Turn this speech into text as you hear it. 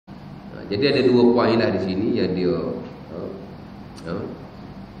Jadi ada dua poin lah di sini yang dia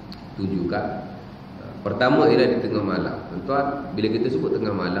tujukan. Pertama ialah di tengah malam. Tuan-tuan, bila kita sebut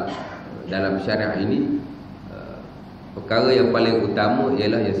tengah malam dalam syariat ini, perkara yang paling utama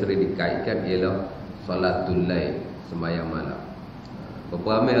ialah yang sering dikaitkan ialah salatul lail, sembahyang malam.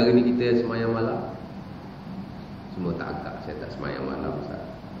 Berapa ramai hari ni kita sembahyang malam? Semua tak angkat, saya tak sembahyang malam, Ustaz.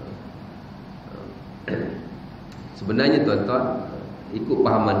 Sebenarnya tuan-tuan, ikut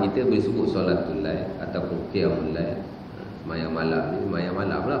pahaman kita bila sebut salatul lail ataupun Qiyamullail, sembahyang malam ni sembahyang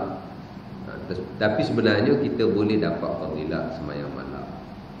malam lah. Tapi sebenarnya kita boleh dapat fadhilat sembahyang malam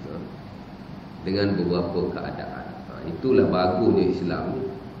dengan beberapa keadaan. Itulah bagusnya Islam ni,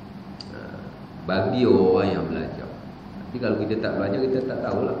 bagi orang yang belajar. Tapi kalau kita tak belajar, kita tak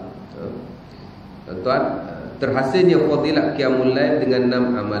tahulah. Tuan-tuan, terhasilnya fadhilat Qiyamullail dengan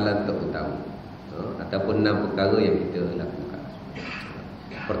 6 amalan terutama, ataupun 6 perkara yang kita lakukan.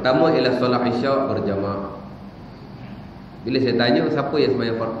 Pertama ialah solat isyak berjamaah. Bila saya tanya siapa yang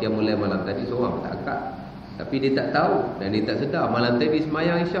sembahyang Qiyamullail malam tadi, seorang tak angkat. Tapi dia tak tahu dan dia tak sedar malam tadi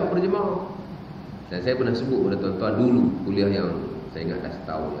sembahyang isyak berjamaah. Dan saya pernah sebut pada tuan-tuan dulu kuliah yang saya ingat dah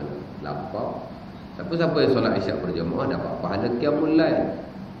setahun yang lampau, siapa-siapa yang solat isyak berjamaah dapat pahala Qiyamullail.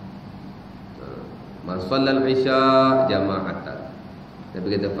 Man shallal isyak jama'atan, Nabi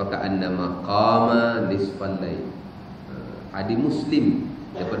kata faka'annama qama nisfal lail. Hadis Muslim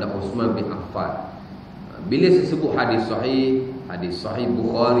daripada Uthman bin Affan. Bila sebut hadis sahih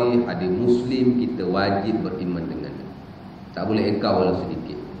Bukhari, hadis Muslim, kita wajib beriman dengannya. Tak boleh engkau walau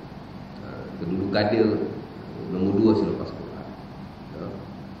sedikit. Kedudukan dia nombor 2 selepas Quran.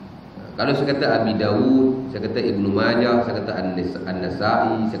 Kalau saya kata Abi Dawud, saya kata Ibnu Majah, saya kata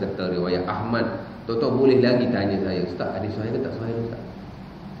An-Nasa'i, saya kata riwayat Ahmad, tuan-tuan boleh lagi tanya saya, Ustaz, hadis sahih ke tak sahih, Ustaz?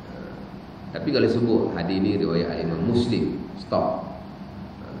 Tapi kalau sebut hadis ini riwayat Imam Muslim, stop.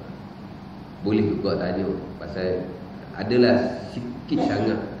 Boleh juga tanya, pasal adalah sikit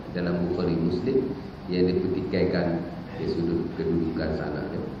sangat dalam Bukhari Muslim yang dipertikaikan dari sudut kedudukan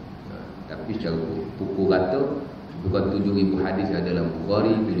sanadnya. Tapi secara pukul rata, bukan 7,000 hadis yang dalam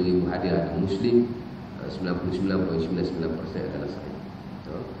Bukhari, 7,000 hadis ada Muslim, 99.99% adalah sahih.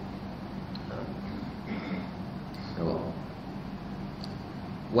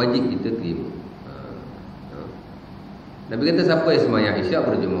 Wajib kita terima. Nabi kata siapa yang sembahyang isyak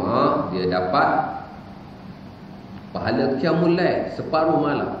berjemaah, dia dapat pahala Qiyamullail separuh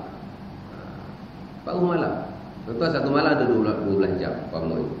malam. Separuh malam. Tuan-tuan, satu malam ada 12 jam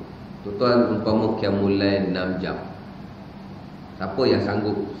umpama. Tuan-tuan, umpama Qiyamullail 6 jam. Siapa yang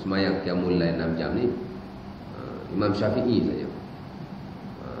sanggup sembahyang Qiyamullail 6 jam ni? Imam Syafi'i saja.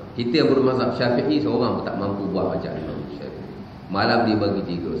 Kita yang bermazhab Syafi'i seorang pun tak mampu buat macam Imam Syafi'i. Malam dia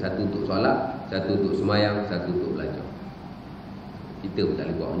bagi 3, satu untuk solat, satu untuk sembahyang, satu untuk belajar. Kita pun tak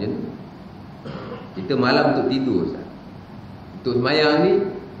boleh buat macam tu. Kita malam untuk tidur, Ustaz. Untuk sembahyang ni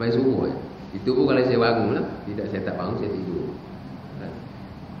main suruh je. Itu pun kalau saya bangun lah. Tidak, saya tak bangun, saya tidur.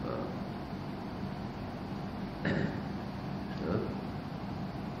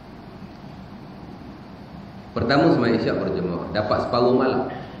 Pertama sembahyang isyak berjemaah, dapat separuh malam.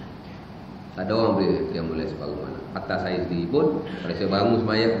 Tak ada orang boleh Qiyamullail separuh malam. Atas saya sendiri pun, kalau saya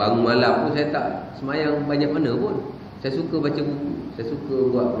bangun malam pun, saya tak sembahyang banyak mana pun. Saya suka baca buku, saya suka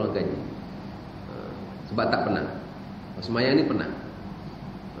buat peluang kaji. Sebab tak penat. Sembahyang ni penat.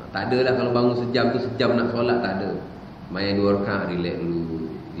 Tak adalah kalau bangun sejam tu sejam nak solat, tak ada. Sembahyang 2 rakaat, relax dulu,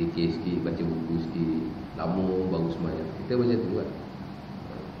 zikir sikit, baca buku sikit, lama baru sembahyang. Kita macam tu kan.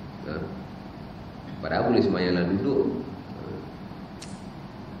 Padahal boleh sembahyang lah duduk.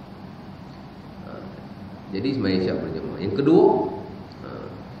 Jadi sembahyang isyak berjemaah. Yang kedua,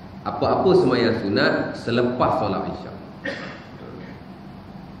 apa-apa sembahyang sunat selepas solat isyak.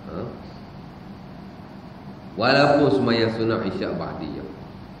 Walaupun sembahyang sunat isyak ba'diyah.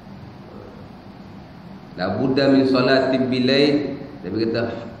 La budda min salatin bilail. Nabi kata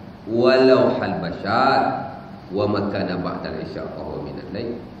walau hal basyad wa makana ba'dal isyak fa huwa min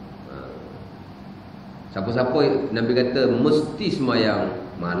al-lail. Siapa-siapa Nabi kata mesti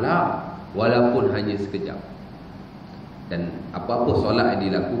sembahyang malam walaupun hanya sekejap. Dan apa-apa solat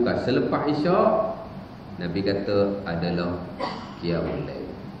yang dilakukan selepas isyak, Nabi kata adalah Qiyamullail.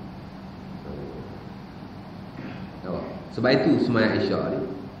 Sebab itu sembahyang isyak ni,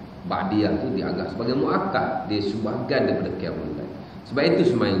 ba'diyah tu dianggap sebagai muakkad, dia sebahagian daripada Qiyamullail. Sebab itu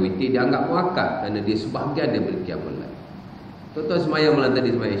sembahyang witir dianggap muakkad kerana dia sebahagian daripada Qiyamullail. Tuan-tuan sembahyang malam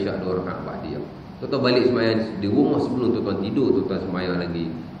tadi sembahyang isyak 2 rakaat ba'diyah. Tuan-tuan balik sembahyang di rumah sebelum tuan-tuan tidur, tuan-tuan sembahyang lagi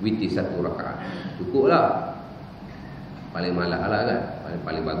witir 1 rakaat. Cukuplah. Paling malah lah kan,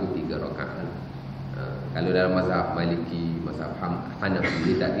 paling bagus 3 rakaat. Kalau dalam mazhab Maliki, mazhab Hanafi,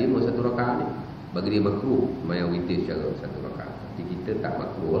 dia tak terima satu rakaat ni. Bagi dia makruh sembahyang witir secara satu rakaat. Tapi kita tak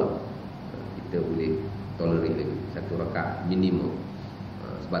makruh lah. Kita boleh tolerate lagi satu rakaat minimum.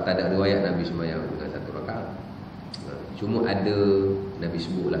 Sebab tak ada riwayat Nabi sembahyang dengan satu rakaat. Cuma ada Nabi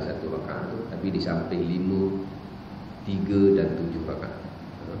sebutlah satu rakaat tu, tapi di samping 5, 3 dan 7 rakaat.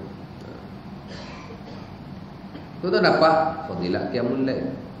 Tuan-tuan dapat fadilat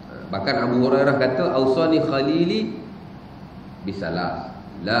Qiyamullail. Bahkan Abu Hurairah kata, "Ausani khalili bisalas,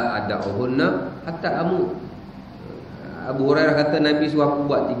 la ada'uhunna hatta amut." Abu Hurairah kata Nabi suruh aku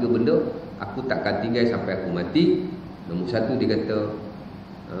buat 3 benda, aku takkan tinggal sampai aku mati. Nombor 1 dia kata,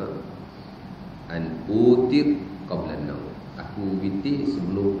 an utir qabla an-naum. Aku witir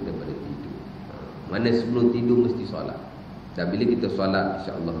sebelum daripada tidur. Mana sebelum tidur mesti solat. Dan bila kita solat,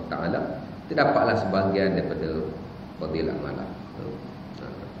 insya-Allah taala kita dapatlah sebahagian daripada fadilat malam.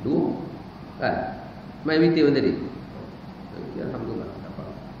 2 kan? Main witir pun tadi. Ya, alhamdulillah dapat.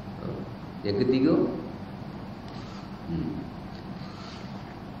 Yang ketiga,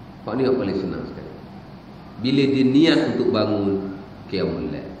 ni yang paling senang sekali. Bila dia niat untuk bangun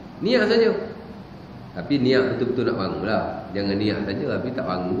Qiyamullail, niat saja. Tapi niat betul-betul nak bangun lah. Jangan niat saja tapi tak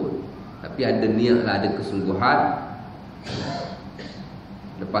bangun pun. Tapi ada niat lah, ada kesungguhan.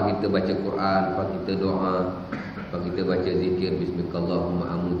 Lepas kita baca Quran, lepas kita doa, lepas kita baca zikir Bismillahumma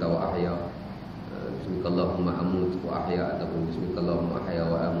amutu wa ahya, Bismillahumma amutu wa ahya, ataupun Bismillahumma ahya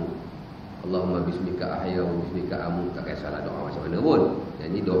wa amut, Allahumma bismika ahya wa bismika amut. Tak kisahlah doa macam mana pun.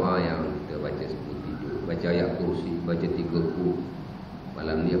 Jadi doa yang kita baca sebelum tidur, baca ayat kursi, baca 3 ku.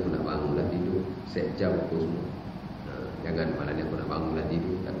 Malam ni aku nak bangun dah tidur, set jam apa semua. Jangan malam ni aku nak bangun dah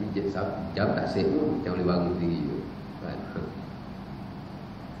tidur, tapi jam tak set pun, jangan boleh bangun sendiri tu kan?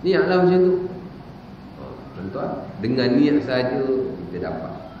 Niatlah macam tu. Tuan-tuan, dengan niat saja kita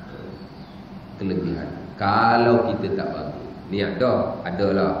dapat kelebihan. Kalau kita tak bangun, niat dah,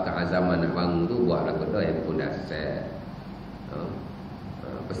 adalah keazaman nak bangun tu, buatlah dah handphone dah set.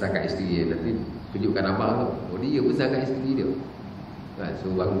 Pesan kat isteri dia, nanti kejutkan abang tu. Oh, dia pesan kat isteri dia kan,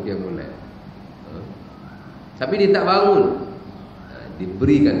 suruh bangun Qiyamullail. Tapi dia tak bangun,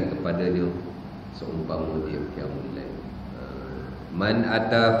 diberikan kepada dia seumpama dia Qiyamullail. Man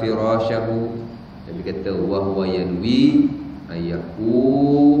ata firasyahu, Nabi kata, wa huwa yanwi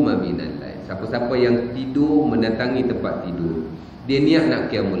ayyakuma minal lail. Siapa-siapa yang tidur mendatangi tempat tidur, dia niat nak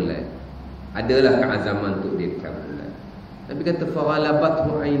Qiyamullail, adalah keazaman untuk dia Qiyamullail. Nabi kata,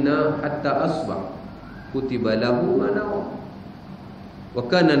 faghalabathu aina hatta asbah, kutiba lahu ma nawa, wa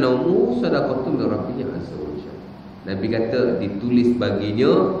kana naumu sadaqatun min rabbih azza wa jalla. Nabi kata ditulis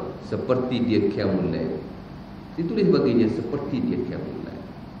baginya seperti dia Qiyamullail. Ditulis baginya seperti dia Qiyamullail.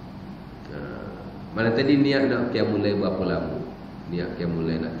 Mana tadi niat nak Qiyamullail berapa lama? Niat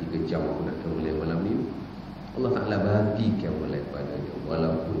Qiyamullail nak 3 jam, aku nak Qiyamullail malam ni. Allah Ta'ala bagi Qiyamullail padanya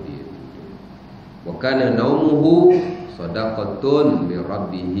walaupun dia tidur. Wa kana naumuhu sadaqatun min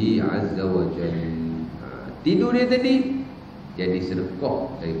rabbih azza wa jalla. Tidur dia tadi jadi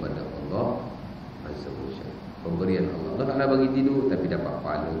sedekah daripada Allah azza wa jalla. Pemberian Allah. Allah Ta'ala bagi tidur tapi dapat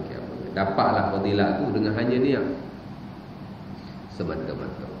pahala Qiyamullail. Dapatlah fadilat tu dengan hanya niat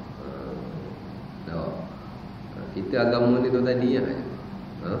semata-mata. Kita agama ni tu tadi ya.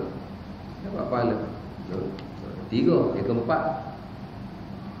 Dapat pahala. 3, yang keempat,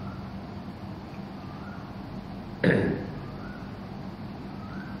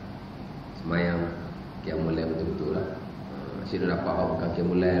 semayang Qiyamullail betul-betul lah. Asyik dah dapat bukan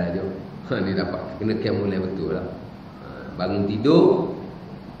Qiyamullail aja. Ni dapat kena Qiyamullail betul lah. Bangun tidur,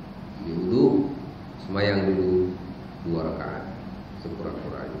 wudu, semayang dulu 2 rakaat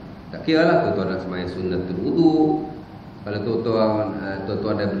sekurang-kurangnya. Tak kira lah tuan-tuan nak semayang sunnatul wudu. Kalau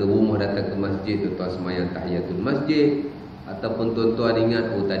tuan-tuan daripada rumah datang ke masjid, tuan-tuan semayang tahiyatul masjid. Ataupun tuan-tuan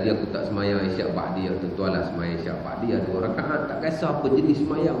ingat, oh tadi aku tak semayang isyak ba'diyah, tuan-tuan lah semayang isyak ba'diyah 2 rakaat. Tak kisah apa jenis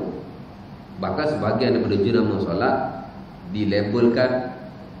semayang. Bahkan sebahagian daripada jenama solat dilabelkan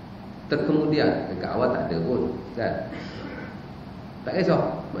terkemudian, dekat awal tak ada pun kan? Tak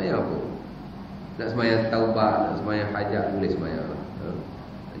kisah semayang apa. Nak semayang taubat, nak semayang hajat, boleh semayang.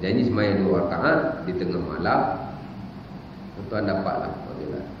 Janji semayang 2 rakaat di tengah malam, tuan dapatlah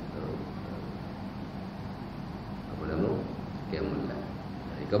fadilat. Apa nama? Qiyamullail.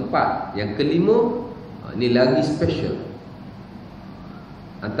 Yang keempat, yang kelima, ni lagi special.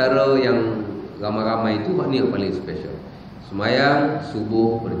 Antara yang ramai-ramai itu, ni yang paling special. Semayang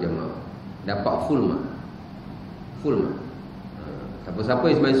subuh berjemaah, dapat full mark. Full mark. Siapa-siapa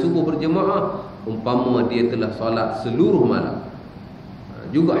yang semayang subuh berjemaah, umpama dia telah solat seluruh malam.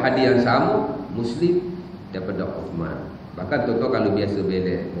 Juga hadis yang sama Muslim daripada Uthman Bahkan tuan-tuan kalau biasa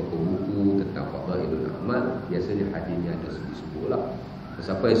belik berapa buku tentang Fadhilatul Amal, biasanya hadisnya ada sebut-sebut lah.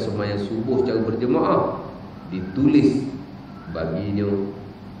 Sampai sembahyang subuh secara berjemaah ditulis baginya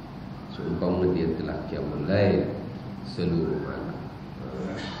seumpama dia telah Qiyamullail seluruh malam.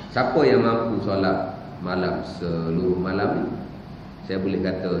 Siapa yang mampu solat malam seluruh malam ni, saya boleh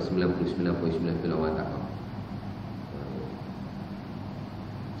kata 99.9% orang tak mampu.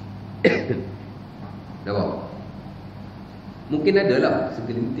 Nampak? Mungkin ada lah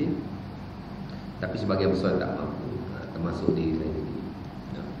segelintir, tapi sebagian besar tak mampu, termasuk diri saya sendiri.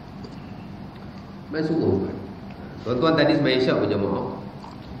 Main subuh. Tuan-tuan tadi sembahyang isyak berjemaah,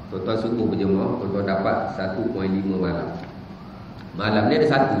 tuan-tuan subuh berjemaah, tuan-tuan dapat 1.5 malam. Malam ni ada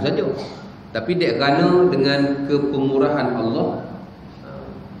satu saja, tapi dia kerana dengan kepemurahan Allah,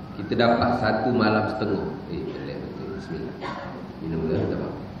 kita dapat 1 malam setengah. Bismillah. Minum dulu, tak apa.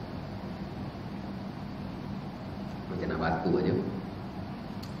 Macam nak batuk aja.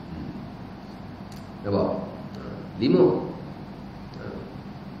 Nampak? 5.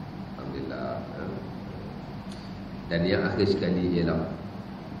 Alhamdulillah. Dan yang akhir sekali ialah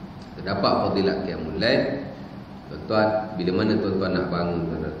terdapat fadilat Qiyamullail. Tuan-tuan, bila mana tuan-tuan nak bangun,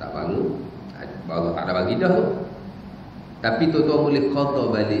 tuan-tuan tak bangun, baru tak ada bagi dah tu. Tapi tuan-tuan boleh qada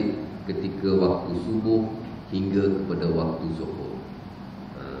balik ketika waktu subuh hingga kepada waktu zuhur.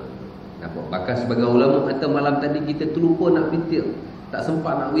 Nampak? Bahkan sebagian ulama kata malam tadi kita terlupa nak witir, tak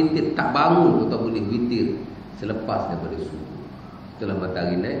sempat nak witir, tak bangun, tuan-tuan boleh witir selepas daripada subuh. Setelah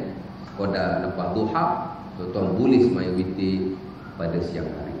matahari naik, qada lepas duha, tuan-tuan boleh sembahyang witir pada siang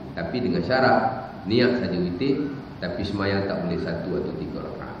hari. Tapi dengan syarat niat saja witir, tapi sembahyang tak boleh 1 atau 3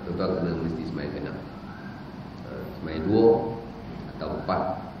 rakaat. Tuan-tuan kena mesti sembahyang genap. Sembahyang 2 atau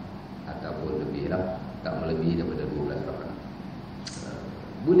 4 ataupun lebih lah, tak melebihi daripada 12 rakaat.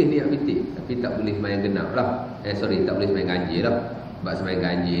 Boleh niat witir, tapi tak boleh sembahyang genap lah. Tak boleh sembahyang ganjil lah. Sebab sembahyang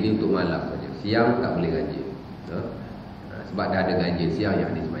ganjil ni untuk malam saja. Siang tak boleh ganjil. Sebab dah ada ganjil siang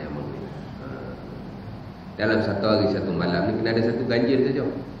yang ada sembahyang maghrib. Dalam satu hari satu malam ni kena ada satu ganjil saja,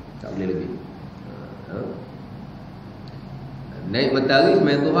 tak boleh lebih. Naik matahari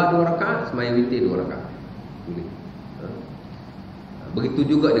sembahyang duha 2 rakaat, sembahyang witir 2 rakaat. Boleh. Begitu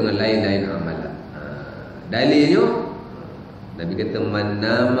juga dengan lain-lain amalan. Dalilnya Nabi kata man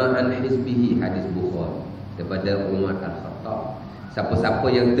nama an hizbihi, hadis Bukhari daripada Umar Al-Khattab. Siapa-siapa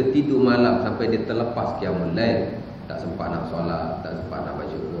yang tertidur malam sampai dia terlepas Qiyamullail, tak sempat nak solat, tak sempat nak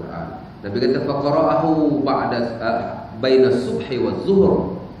baca Quran, Nabi kata faqara'ahu ba'da baina subhi wa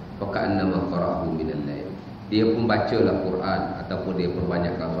zuhur faka'annama qara'ahu min al-lail. Dia pun bacalah Quran ataupun dia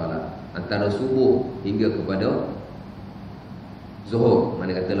perbanyakkan solat antara subuh hingga kepada zuhur.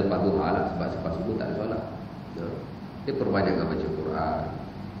 Mana kata lepas duha lah, sebab selepas subuh tak ada solat. Dia perbanyakkan baca Quran.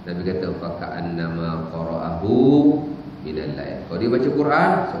 Nabi kata faka'annama qara'ahu min al-lail. Kalau dia baca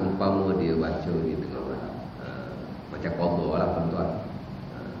Quran seumpama dia baca di tengah malam. Macam qada lah tuan-tuan.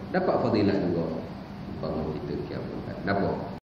 Dapat fadilat juga umpama kita Qiyamullail. Nampak?